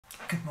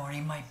Good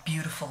morning, my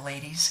beautiful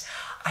ladies.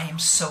 I am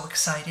so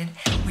excited.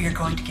 We are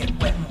going to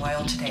get Wet n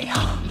Wild today.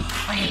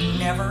 I had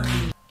never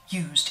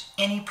used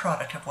any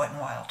product of Wet n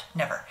Wild.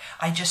 Never.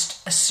 I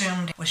just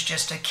assumed it was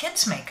just a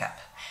kid's makeup.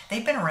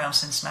 They've been around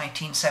since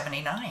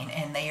 1979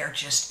 and they are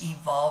just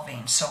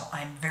evolving. So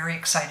I'm very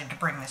excited to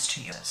bring this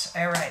to you.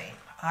 Alrighty.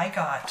 I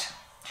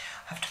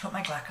have to put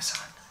my glasses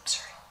on. I'm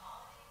sorry.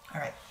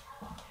 Alright.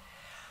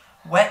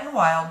 Wet n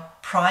Wild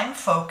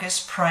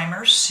Primefocus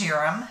Primer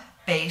Serum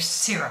Base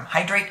Serum.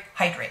 Hydrate.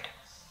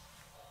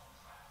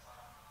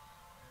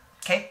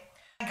 Okay.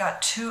 I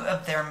got two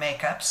of their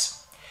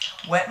makeups.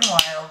 Wet n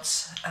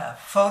Wild's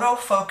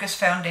Photofocus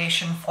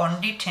Foundation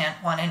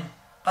Foundaton, one in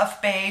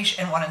buff beige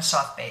and one in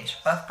soft beige.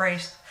 Buff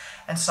beige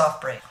and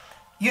soft beige.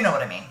 You know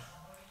what I mean.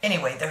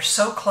 Anyway, they're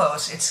so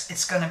close,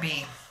 it's going to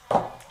be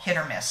hit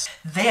or miss.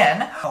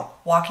 Then,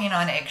 walking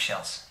on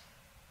eggshells.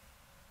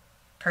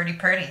 Pretty,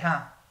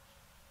 huh?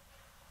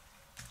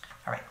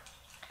 All right.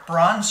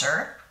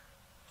 Bronzer.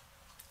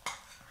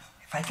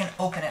 If I can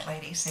open it,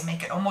 ladies, they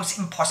make it almost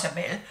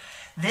impossible.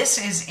 This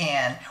is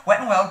in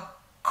Wet n Wild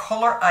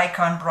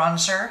Coloricon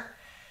Bronzer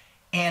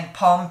in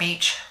Palm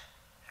Beach.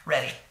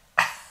 Ready.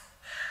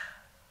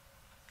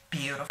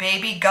 Beautiful.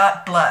 Baby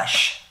Got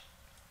Blush.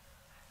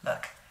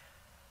 Look.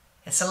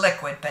 It's a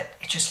liquid, but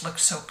it just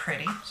looks so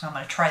pretty. So I'm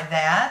going to try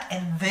that.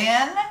 And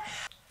then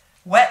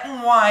Wet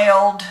n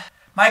Wild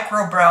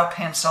Micro Brow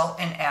Pencil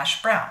in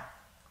Ash Brown.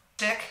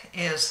 Stick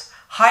is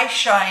High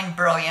Shine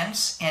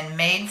Brilliance in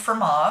Made for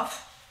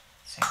Mauve.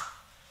 See.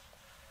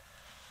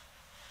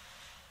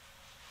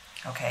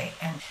 Okay,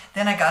 and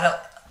then I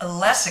got a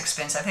less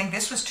expensive. I think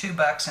this was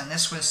 $2 and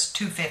this was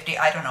 $2.50.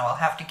 I don't know. I'll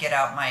have to get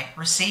out my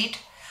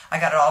receipt. I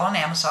got it all on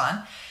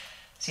Amazon.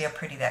 See how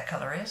pretty that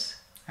color is?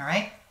 All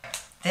right.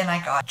 Then I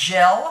got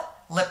gel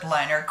lip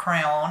liner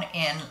crayon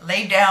in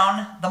Lay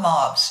Down the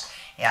Mauves.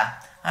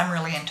 Yeah, I'm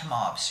really into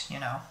mauves, you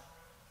know.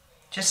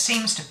 Just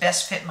seems to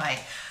best fit my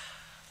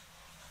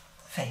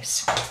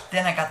face.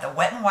 Then I got the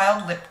Wet n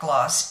Wild lip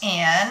gloss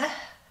in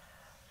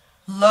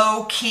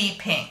Low-Key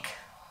Pink.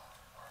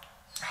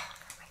 Oh,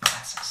 my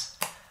glasses.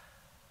 The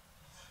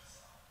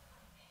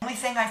only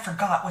thing I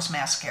forgot was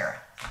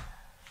mascara.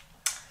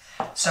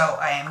 So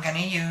I am going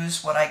to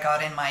use what I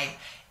got in my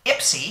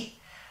Ipsy,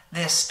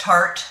 this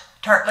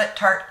Tartelette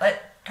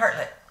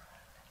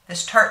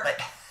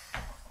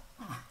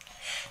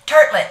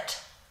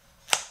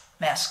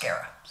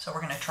mascara. So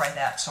we're going to try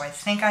that. So I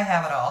think I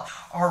have it all.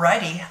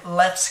 Alrighty,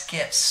 let's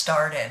get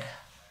started.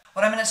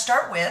 What I'm going to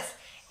start with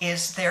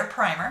is their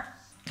primer.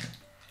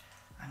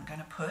 I'm going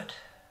to put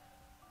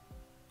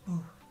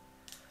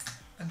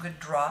a good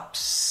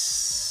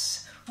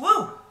drops.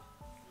 Woo!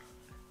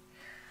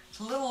 It's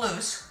a little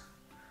loose.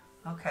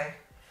 Okay.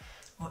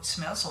 Oh, it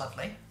smells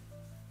lovely.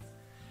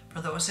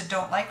 For those that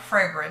don't like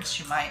fragrance,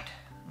 you might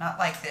not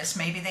like this.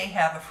 Maybe they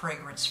have a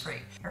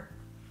fragrance-free.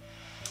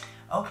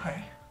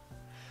 Okay.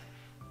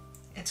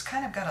 It's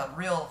kind of got a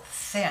real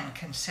thin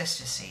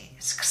consistency.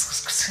 It's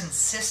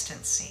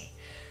consistency.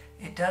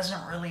 It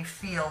doesn't really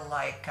feel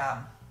like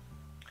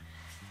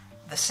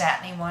the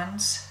satiny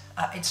ones.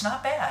 It's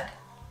not bad.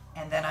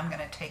 And then I'm going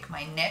to take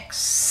my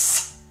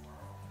NYX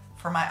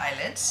for my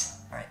eyelids.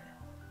 All right.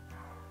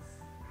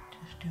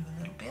 Just do a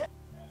little bit.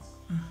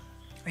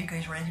 Are you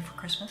guys ready for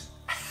Christmas?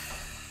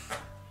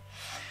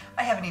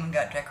 I haven't even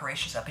got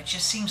decorations up. It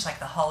just seems like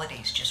the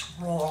holidays just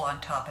roll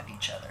on top of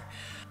each other.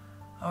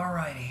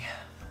 Alrighty,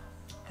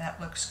 that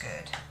looks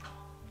good.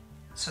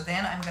 So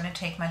then I'm going to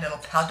take my little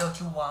powder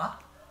du bois,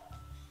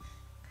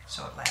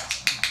 so it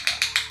lasts. Oh my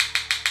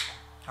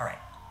God. All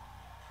right,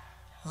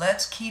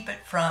 let's keep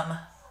it from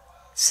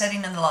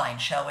setting in the line,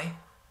 shall we?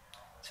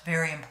 It's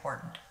very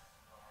important.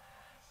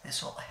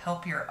 This will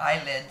help your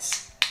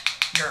eyelids.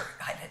 It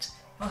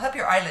will help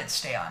your eyelids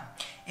stay on.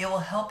 It will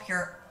help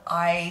your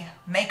eye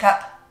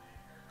makeup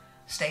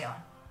stay on.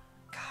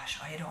 Gosh,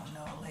 I don't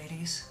know,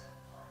 ladies.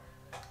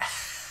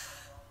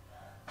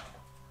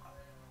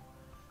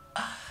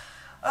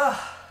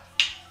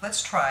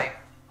 Let's try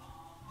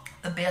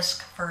the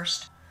bisque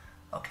first.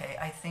 Okay,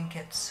 I think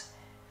it's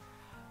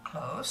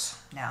close.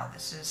 Now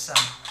this is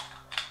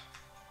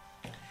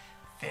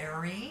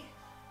very,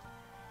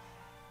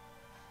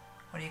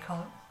 what do you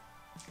call it?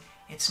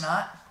 It's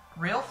not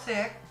real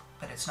thick,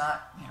 but it's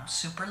not, you know,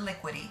 super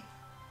liquidy.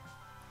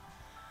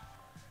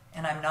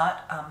 And I'm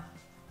not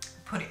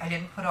I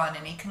didn't put on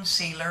any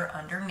concealer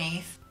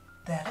underneath.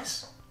 That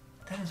is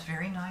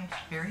very nice,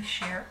 very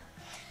sheer.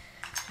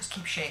 Just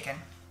keep shaking.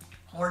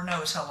 Lord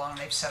knows how long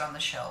they've sat on the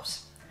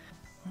shelves.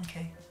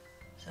 Okay,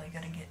 so I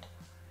gotta get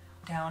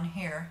down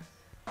here.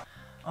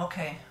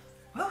 Okay,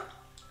 woo,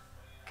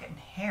 getting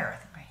hair. I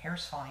think my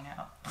hair's falling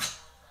out.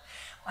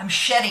 I'm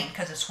shedding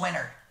because it's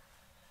winter.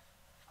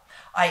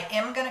 I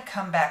am gonna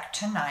come back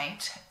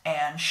tonight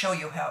and show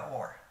you how it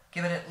wore.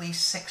 Give it at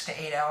least 6 to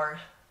 8 hours.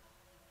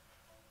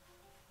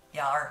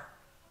 Yar.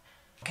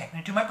 Okay, I'm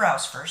going to do my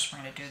brows first. We're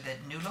going to do the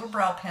new little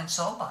brow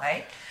pencil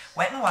by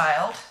Wet n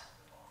Wild.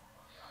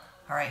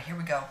 All right, here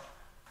we go.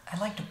 I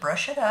like to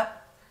brush it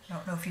up. I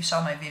don't know if you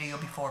saw my video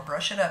before.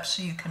 Brush it up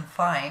so you can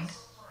find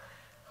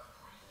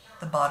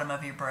the bottom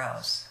of your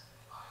brows.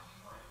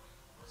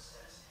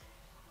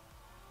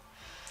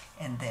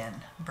 And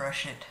then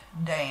brush it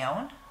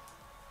down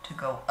to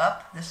go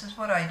up. This is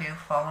what I do,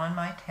 following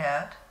my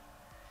tat,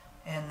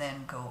 and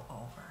then go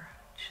over,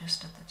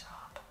 just at the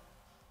top.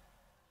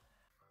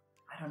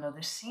 I don't know,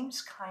 this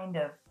seems kind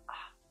of,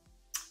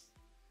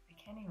 I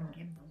can't even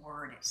give the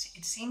word.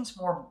 It seems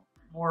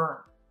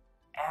more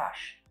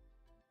ash.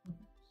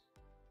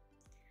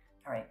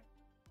 All right,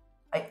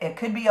 it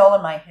could be all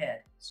in my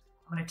head. So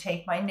I'm gonna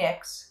take my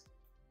NYX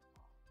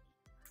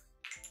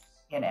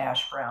in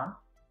ash brown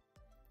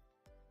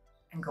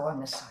and go on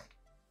this side.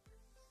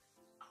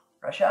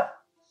 Brush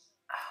up.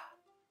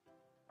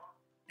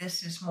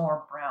 This is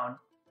more brown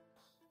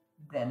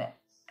than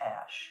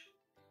ash.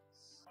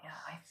 Yeah,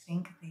 I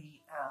think the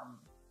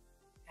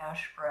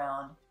ash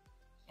brown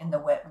in the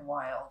Wet n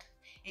Wild,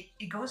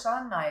 it goes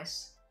on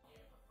nice.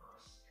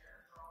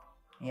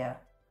 Yeah,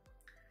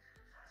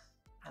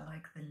 I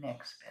like the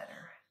NYX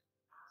better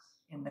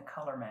in the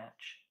color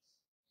match.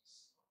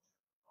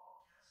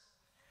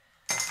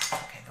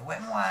 Okay, the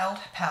Wet n Wild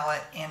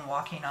palette in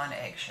Walking on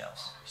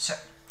Eggshells. So,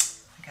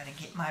 I gotta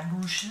get my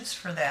brushes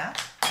for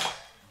that.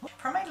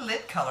 For my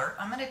lid color,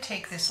 I'm gonna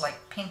take this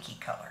like pinky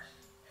color,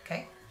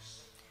 okay?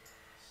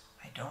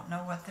 I don't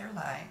know what they're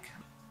like.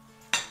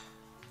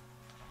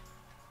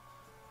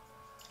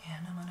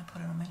 And I'm gonna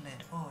put it on my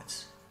lid. Oh,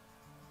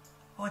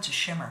 it's a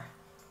shimmer.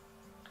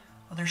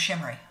 Oh, they're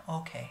shimmery,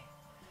 okay.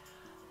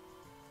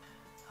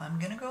 I'm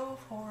gonna go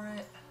for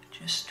it.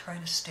 Just try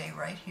to stay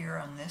right here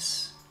on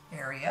this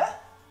area.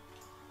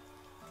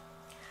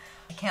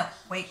 I can't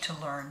wait to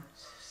learn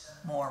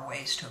more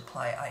ways to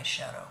apply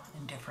eyeshadow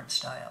in different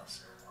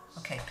styles.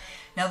 Okay,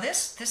 now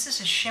this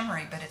is a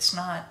shimmery, but it's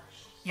not,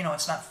 you know,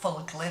 it's not full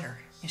of glitter.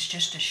 It's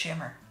just a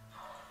shimmer.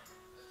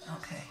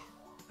 Okay,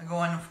 I'm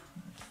going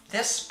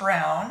this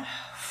brown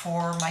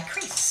for my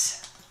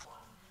crease.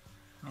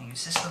 I'm gonna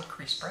use this little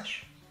crease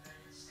brush.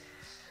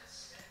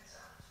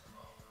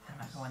 I'm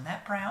gonna go in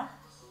that brown.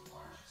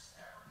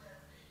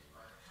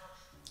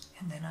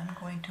 And then I'm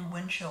going to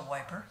windshield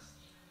wiper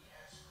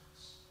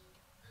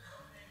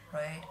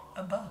right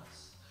above.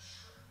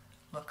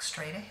 Look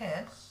straight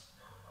ahead.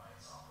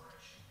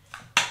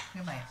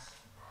 Look at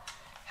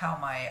how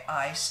my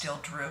eye still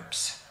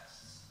droops.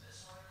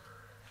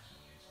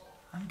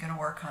 I'm gonna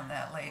work on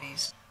that,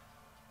 ladies.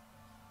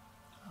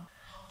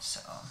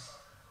 So,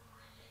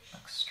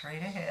 look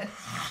straight ahead.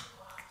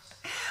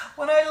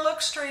 When I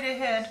look straight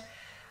ahead,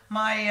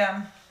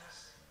 my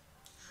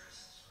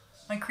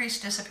my crease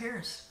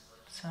disappears.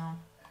 So,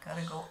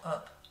 gotta go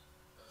up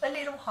a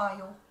little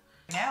higher.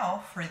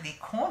 Now for the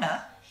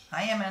corner,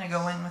 I am gonna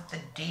go in with the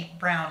deep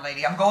brown,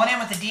 lady. I'm going in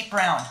with the deep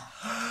brown.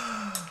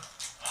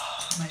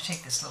 I'm gonna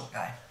take this little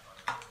guy.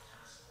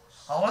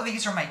 All of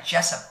these are my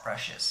Jessup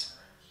brushes.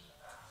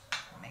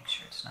 Make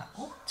sure it's not,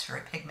 ooh, it's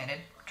very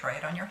pigmented. Try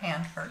it on your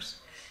hand first.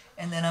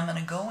 And then I'm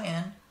gonna go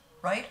in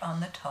right on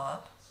the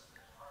top.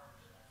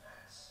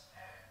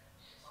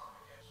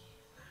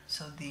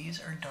 So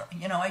these are dark.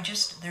 You know,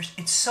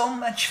 it's so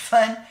much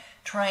fun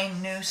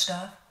trying new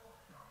stuff.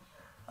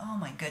 Oh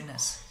my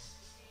goodness.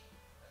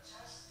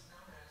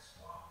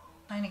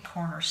 Tiny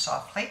corner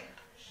softly.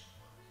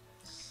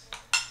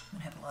 I'm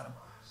gonna have a lot of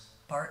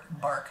bark.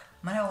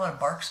 I'm gonna have a lot of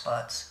bark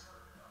spots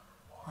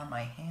on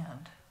my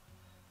hand.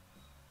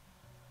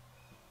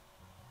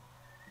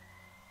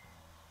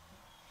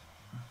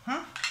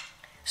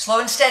 Slow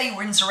and steady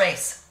wins the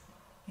race.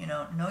 You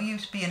know, no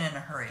use being in a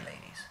hurry,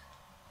 ladies.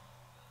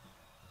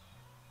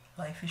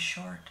 Life is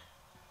short.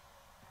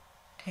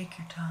 Take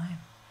your time.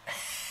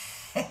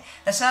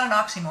 That's not an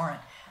oxymoron.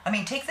 I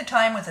mean, take the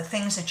time with the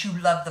things that you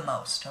love the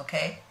most,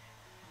 okay?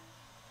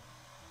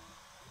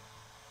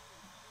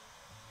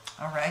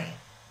 Alrighty.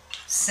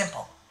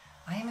 Simple.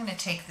 I am going to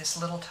take this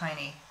little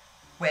tiny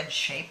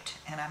wedge-shaped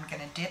and I'm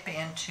going to dip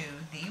into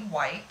the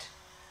white.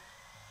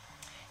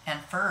 And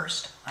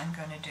first, I'm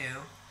going to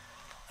do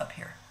up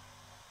here.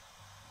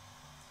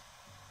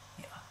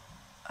 Yeah,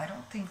 I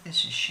don't think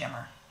this is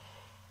shimmer.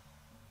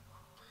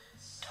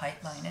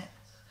 Tight line it.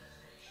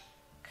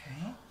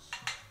 Okay.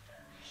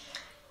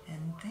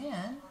 And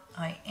then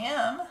I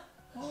am,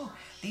 ooh,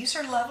 these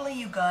are lovely,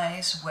 you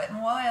guys. Wet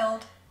n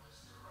Wild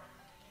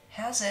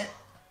has it.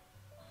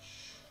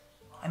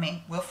 I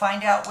mean, we'll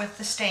find out with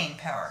the staying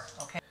power,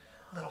 okay?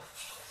 Little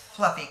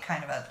fluffy,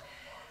 kind of a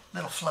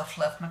little fluff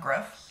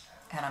McGruff.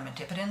 And I'm gonna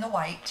dip it in the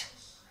white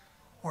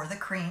or the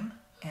cream,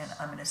 and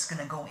I'm just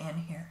gonna go in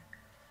here.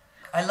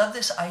 I love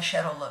this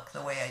eyeshadow look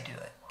the way I do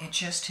it. It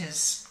just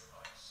has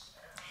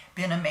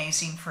been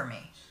amazing for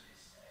me,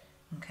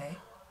 okay?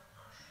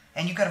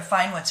 And you gotta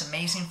find what's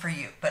amazing for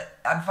you. But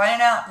I'm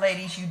finding out,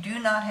 ladies, you do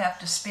not have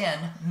to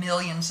spend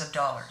millions of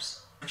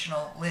dollars.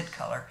 Original lid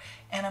color,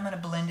 and I'm gonna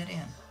blend it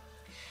in.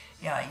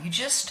 Yeah,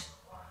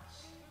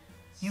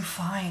 you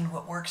find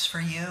what works for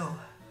you.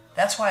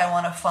 That's why I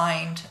wanna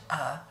find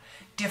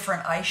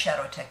different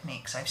eyeshadow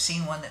techniques. I've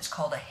seen one that's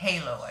called a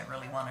halo I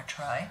really want to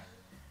try.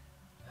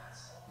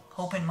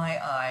 Hope in my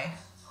eye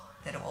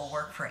that it will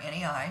work for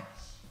any eye.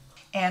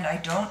 And I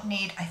don't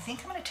need, I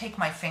think I'm going to take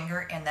my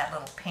finger in that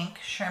little pink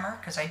shimmer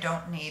because I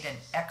don't need an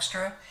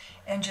extra,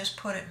 and just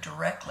put it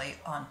directly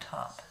on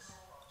top.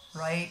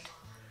 Right,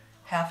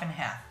 half and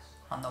half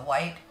on the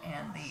white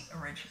and the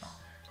original.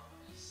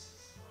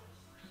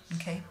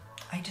 Okay,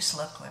 I just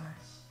love glimmer.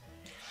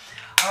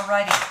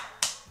 Alrighty,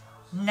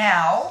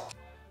 now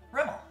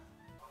Rimmel.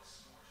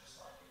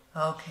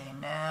 Okay,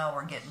 now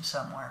we're getting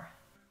somewhere.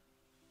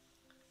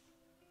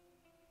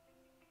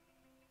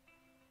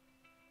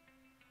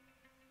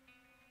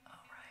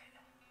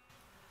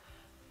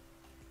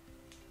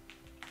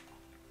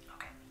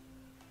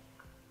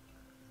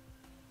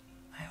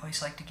 I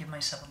always like to give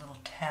myself a little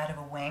tad of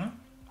a wing.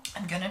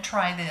 I'm going to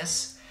try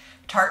this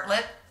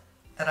Tartelette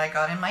that I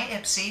got in my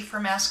Ipsy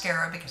for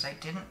mascara because I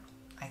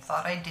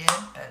thought I did,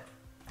 but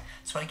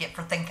that's what I get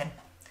for thinking.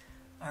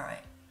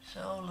 Alright,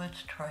 so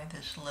let's try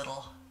this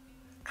little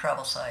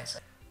travel size.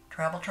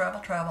 Travel,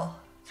 travel, travel.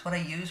 It's what I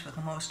use with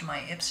most of my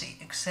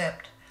Ipsy,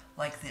 except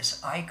like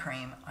this eye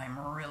cream, I'm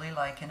really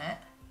liking it.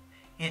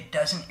 It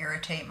doesn't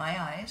irritate my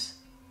eyes,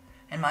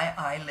 and my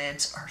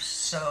eyelids are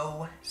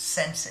so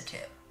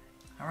sensitive.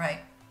 Alright.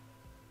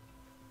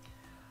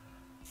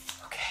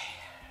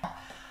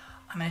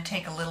 I'm going to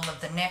take a little of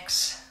the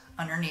NYX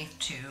underneath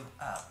to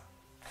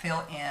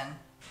fill in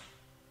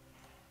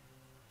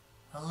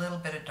a little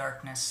bit of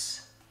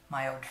darkness,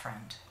 my old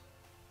friend.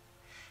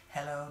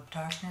 Hello,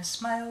 darkness,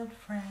 my old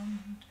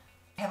friend.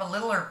 I have a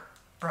littler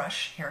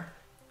brush here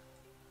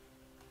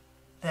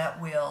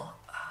that will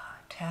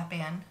tap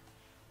in.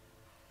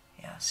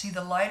 Yeah, see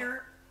the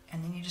lighter,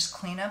 and then you just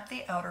clean up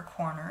the outer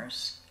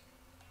corners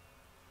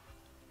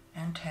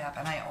and tap.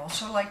 And I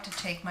also like to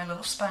take my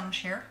little sponge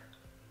here,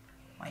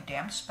 my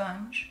damp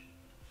sponge,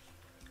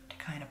 to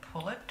kind of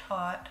pull it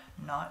taut,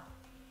 not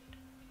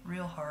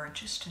real hard,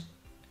 just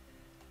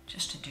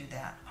to do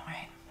that. All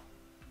right.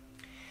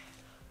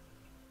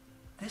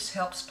 This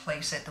helps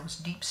place it, those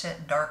deep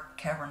set dark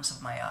caverns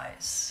of my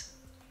eyes.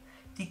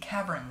 The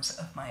caverns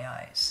of my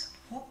eyes.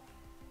 Whoop.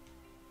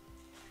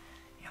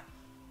 Yeah.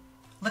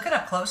 Looking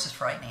up close is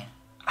frightening.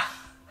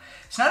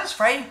 It's not as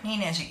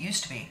frightening as it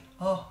used to be.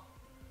 Oh.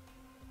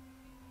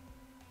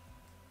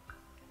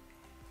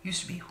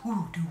 Used to be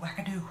whoo-doo,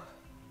 wackadoo.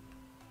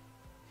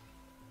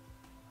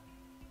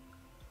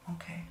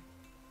 Okay.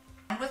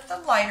 And with the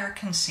lighter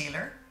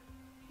concealer,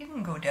 you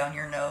can go down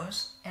your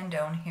nose and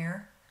down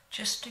here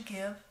just to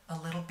give a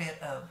little bit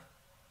of,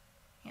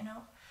 you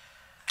know,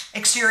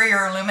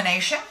 exterior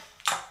illumination.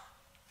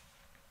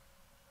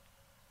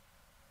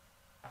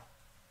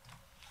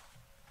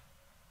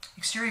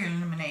 Exterior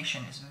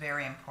illumination is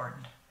very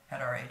important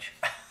at our age.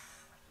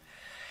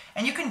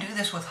 And you can do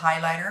this with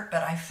highlighter,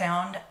 but I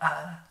found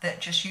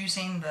that just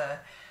using the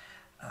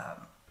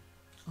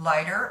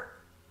lighter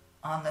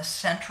on the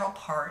central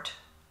part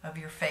of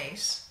your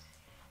face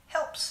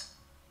helps.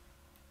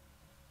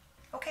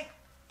 Okay,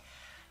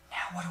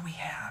 now what do we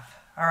have?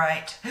 All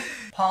right,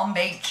 Palm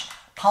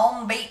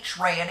Beige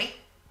ready.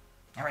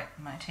 All right,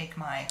 I'm gonna take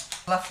my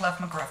Fluff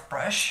McGruff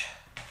brush.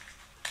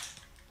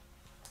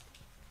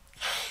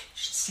 You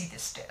should see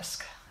this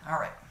disc. All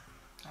right,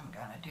 I'm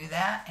gonna do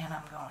that, and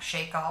I'm gonna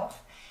shake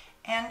off.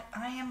 And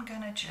I am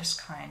going to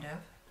just kind of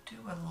do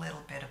a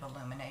little bit of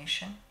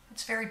illumination.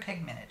 It's very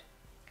pigmented,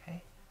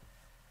 okay?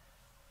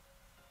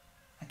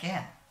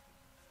 Again,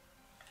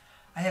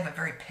 I have a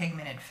very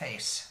pigmented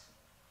face.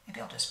 Maybe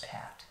I'll just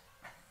pat.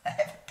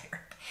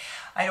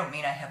 I don't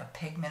mean I have a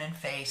pigmented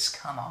face,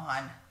 come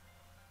on.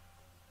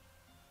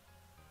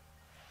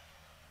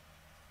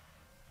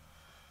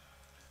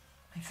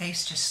 My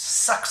face just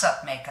sucks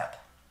up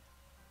makeup.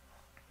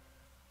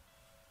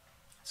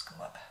 Let's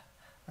go up.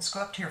 Let's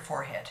go up to your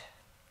forehead.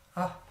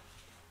 Oh,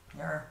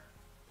 there.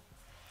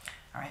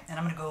 All right, then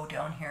I'm going to go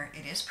down here.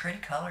 It is pretty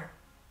color.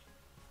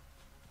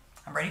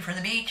 I'm ready for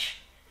the beach.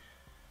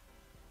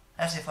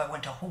 As if I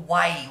went to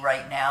Hawaii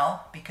right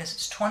now, because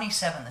it's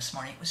 27 this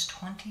morning. It was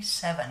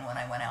 27 when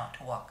I went out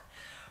to walk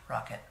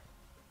Rocket.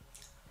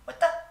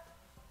 What the?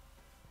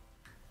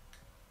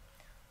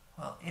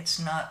 Well, it's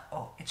not,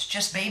 oh, it's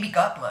just baby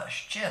gut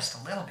blush, just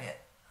a little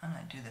bit. I'm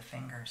going to do the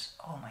fingers.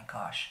 Oh my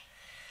gosh,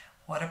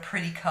 what a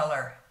pretty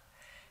color.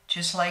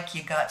 Just like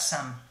you got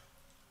some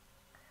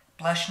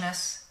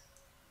blushness.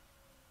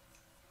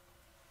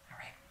 All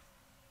right.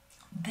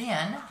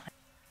 Then,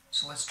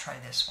 so let's try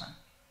this one.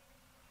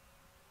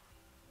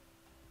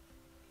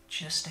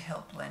 Just to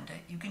help blend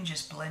it. You can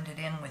just blend it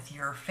in with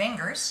your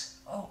fingers.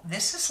 Oh,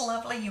 this is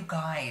lovely, you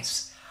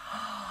guys.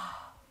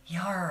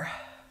 Yar.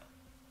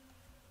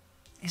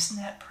 Isn't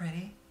that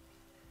pretty?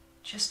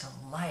 Just a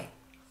light,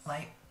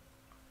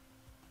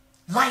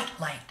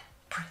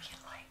 pretty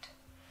light.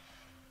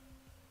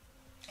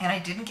 And I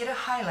didn't get a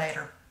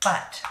highlighter,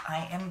 but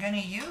I am going to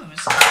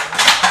use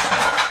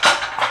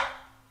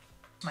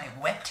my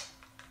Wet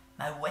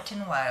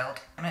n Wild.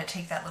 I'm going to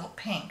take that little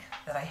pink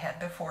that I had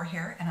before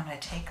here, and I'm going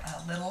to take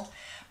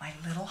my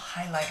little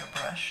highlighter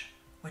brush,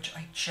 which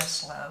I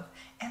just love,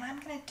 and I'm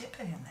going to dip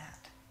it in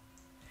that.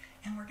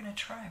 And we're going to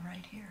try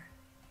right here.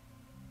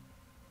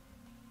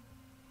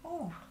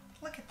 Oh,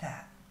 look at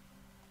that.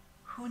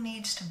 Who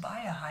needs to buy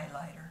a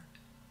highlighter?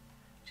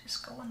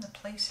 Just go in the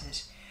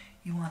places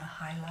you want to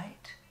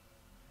highlight.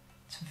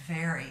 It's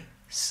very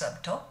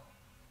subtle.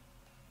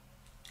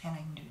 And I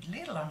can do a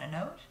little on the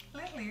nose, a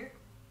little here.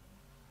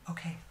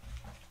 Okay.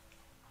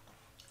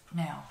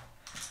 Now,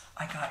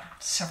 I got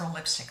several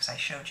lipsticks I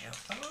showed you.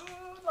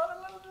 Oh, a lot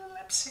of little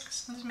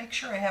lipsticks. Let's make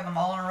sure I have them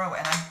all in a row.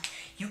 And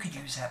you could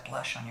use that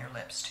blush on your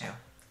lips too.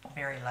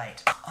 Very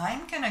light.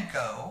 I'm going to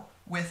go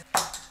with,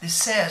 this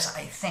says,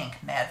 I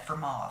think, Mad for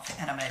Mauve.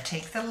 And I'm going to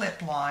take the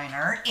lip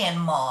liner in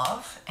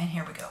mauve. And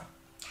here we go.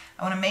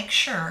 I want to make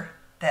sure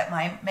that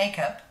my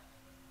makeup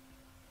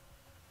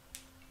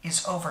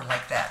is over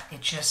like that.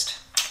 It just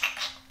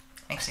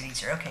makes it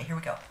easier. Okay, here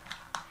we go.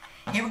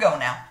 Here we go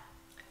now.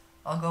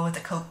 I'll go with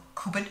the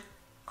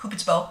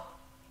Cupid's bow.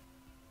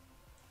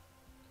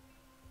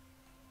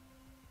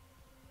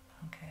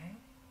 Okay.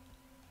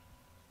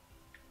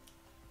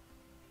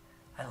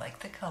 I like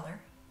the color.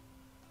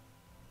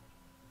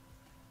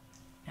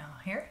 Now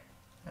here,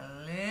 a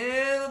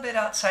little bit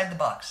outside the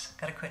box.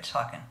 Gotta quit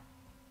talking.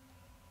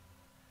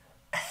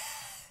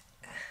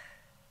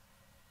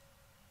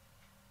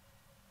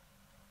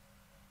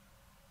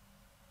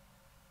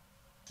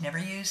 Never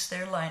used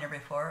their liner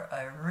before.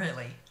 I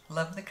really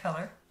love the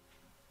color.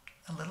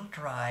 A little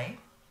dry,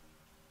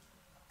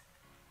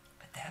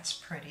 but that's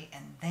pretty.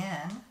 And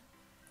then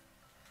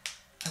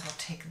I will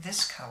take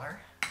this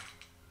color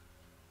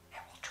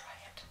and we'll try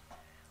it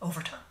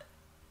over top.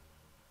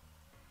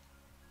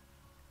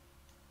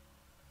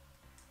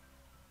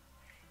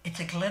 It's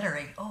a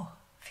glittery, oh,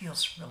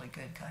 feels really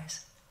good,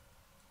 guys.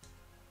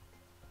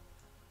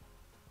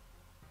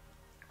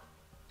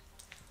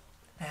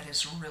 That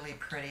is really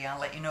pretty. I'll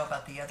let you know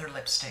about the other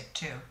lipstick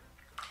too.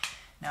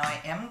 Now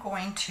I am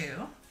going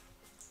to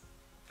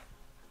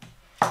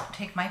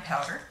take my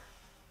powder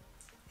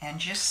and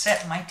just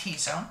set my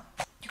T-zone.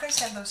 You guys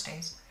have those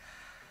days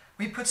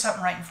where you put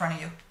something right in front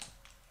of you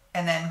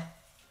and then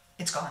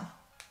it's gone.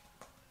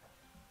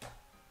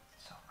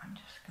 So I'm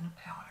just going to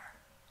powder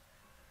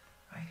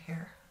right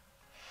here.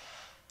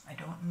 I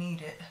don't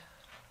need it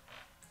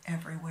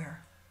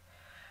everywhere.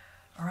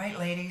 All right,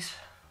 ladies.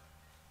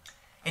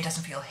 It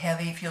doesn't feel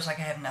heavy. It feels like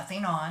I have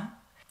nothing on.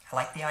 I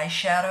like the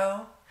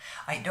eyeshadow.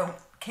 I don't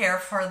care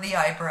for the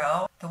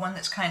eyebrow. The one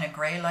that's kind of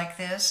gray like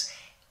this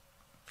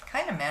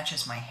kind of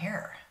matches my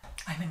hair.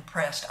 I'm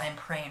impressed. I'm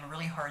praying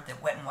really hard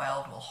that Wet n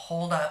Wild will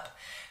hold up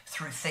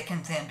through thick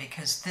and thin,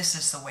 because this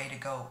is the way to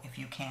go if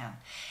you can.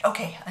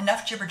 Okay,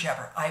 enough jibber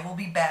jabber. I will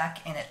be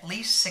back in at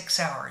least 6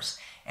 hours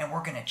and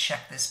we're going to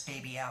check this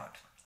baby out.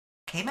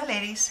 Okay, my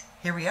ladies,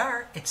 here we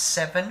are. It's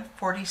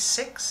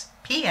 7:46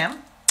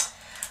 p.m.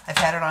 I've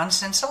had it on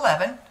since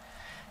 11,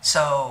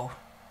 so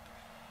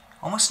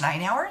almost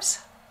 9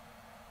 hours.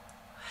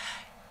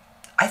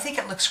 I think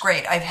it looks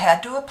great. I've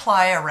had to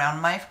apply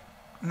around my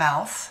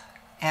mouth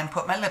and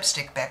put my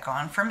lipstick back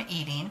on from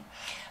eating,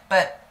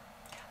 but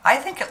I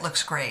think it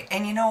looks great.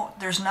 And you know,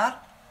 there's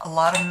not a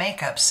lot of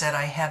makeups that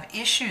I have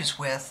issues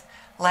with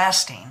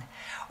lasting,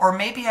 or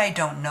maybe I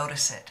don't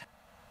notice it.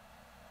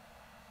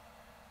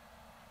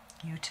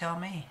 You tell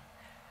me.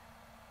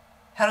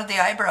 How did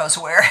the eyebrows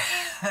wear?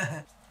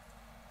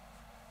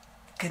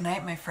 Good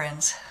night, my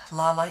friends.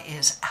 Lala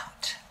is out.